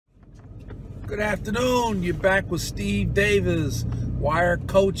Good afternoon. You're back with Steve Davis, Wire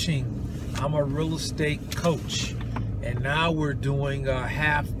Coaching. I'm a real estate coach, and now we're doing a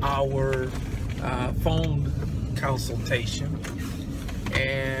half-hour phone consultation,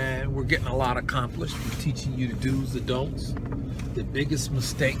 and we're getting a lot accomplished. We're teaching you the do's, the don'ts, the biggest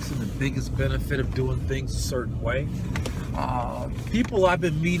mistakes, and the biggest benefit of doing things a certain way. People I've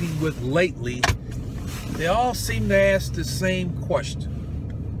been meeting with lately, they all seem to ask the same question.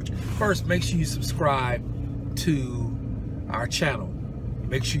 First, make sure you subscribe to our channel.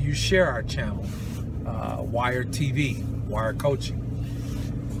 Make sure you share our channel, Wire TV, Wire Coaching.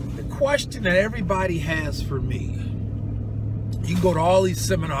 The question that everybody has for me, you can go to all these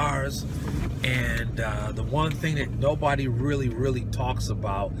seminars, and the one thing that nobody really talks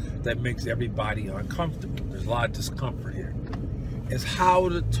about that makes everybody uncomfortable, there's a lot of discomfort here, is how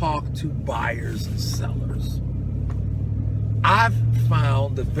to talk to buyers and sellers. I've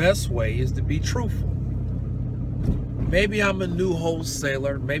found the best way is to be truthful. Maybe I'm a new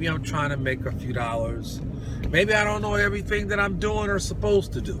wholesaler. Maybe I'm trying to make a few dollars. Maybe I don't know everything that I'm doing or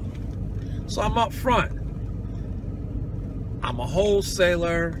supposed to do. So I'm up front. I'm a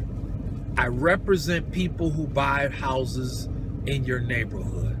wholesaler. I represent people who buy houses in your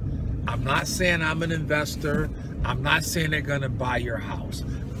neighborhood. I'm not saying I'm an investor. I'm not saying they're going to buy your house.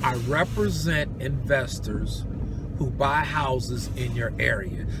 I represent investors who buy houses in your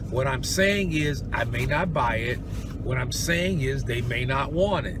area. What I'm saying is I may not buy it. What I'm saying is they may not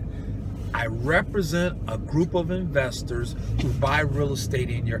want it. I represent a group of investors who buy real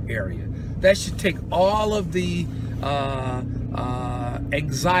estate in your area. That should take all of the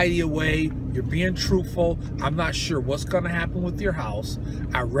anxiety away. You're being truthful. I'm not sure what's going to happen with your house.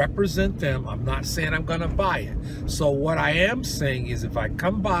 I represent them. I'm not saying I'm going to buy it. So what I am saying is if I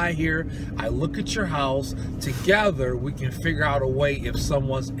come by here, I look at your house, together we can figure out a way if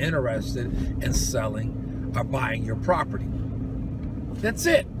someone's interested in selling or buying your property. That's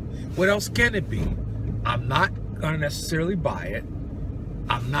it. What else can it be? I'm not going to necessarily buy it.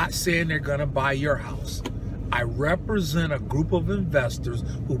 I'm not saying they're going to buy your house. I represent a group of investors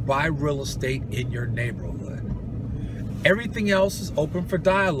who buy real estate in your neighborhood. Everything else is open for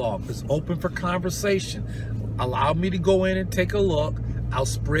dialogue. It's open for conversation. Allow me to go in and take a look. I'll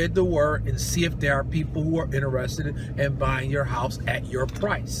spread the word and see if there are people who are interested in buying your house at your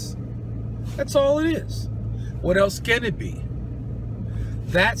price. That's all it is. What else can it be?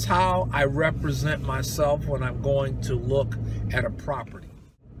 That's how I represent myself when I'm going to look at a property.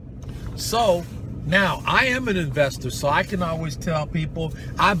 So now I am an investor, so I can always tell people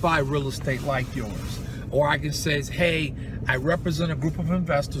I buy real estate like yours. Or I can say, hey, I represent a group of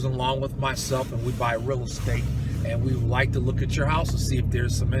investors along with myself, and we buy real estate, and we would like to look at your house and see if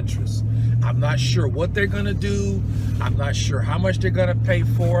there's some interest. I'm not sure what they're going to do. I'm not sure how much they're going to pay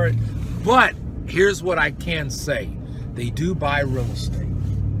for it. But here's what I can say. They do buy real estate.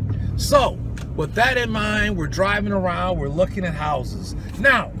 So with that in mind, we're driving around, we're looking at houses.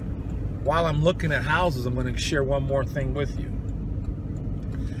 Now, while I'm looking at houses, I'm going to share one more thing with you.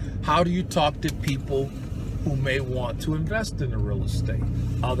 How do you talk to people who may want to invest in the real estate,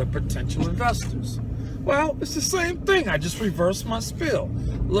 other potential investors? Well, it's the same thing. I just reversed my spiel.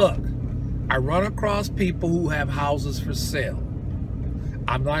 Look, I run across people who have houses for sale.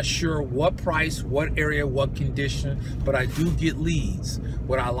 I'm not sure what price, what area, what condition, but I do get leads.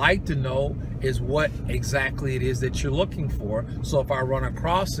 What I like to know is what exactly it is that you're looking for. So if I run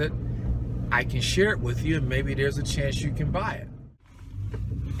across it, I can share it with you, and maybe there's a chance you can buy it.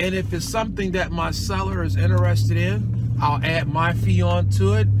 And if it's something that my seller is interested in, I'll add my fee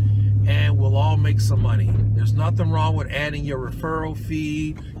onto it, and we'll all make some money. There's nothing wrong with adding your referral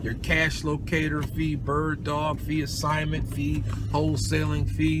fee, your cash locator fee, bird dog fee, assignment fee, wholesaling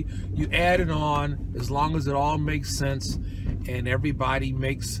fee. You add it on as long as it all makes sense and everybody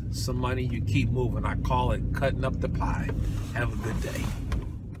makes some money. You keep moving. I call it cutting up the pie. Have a good day.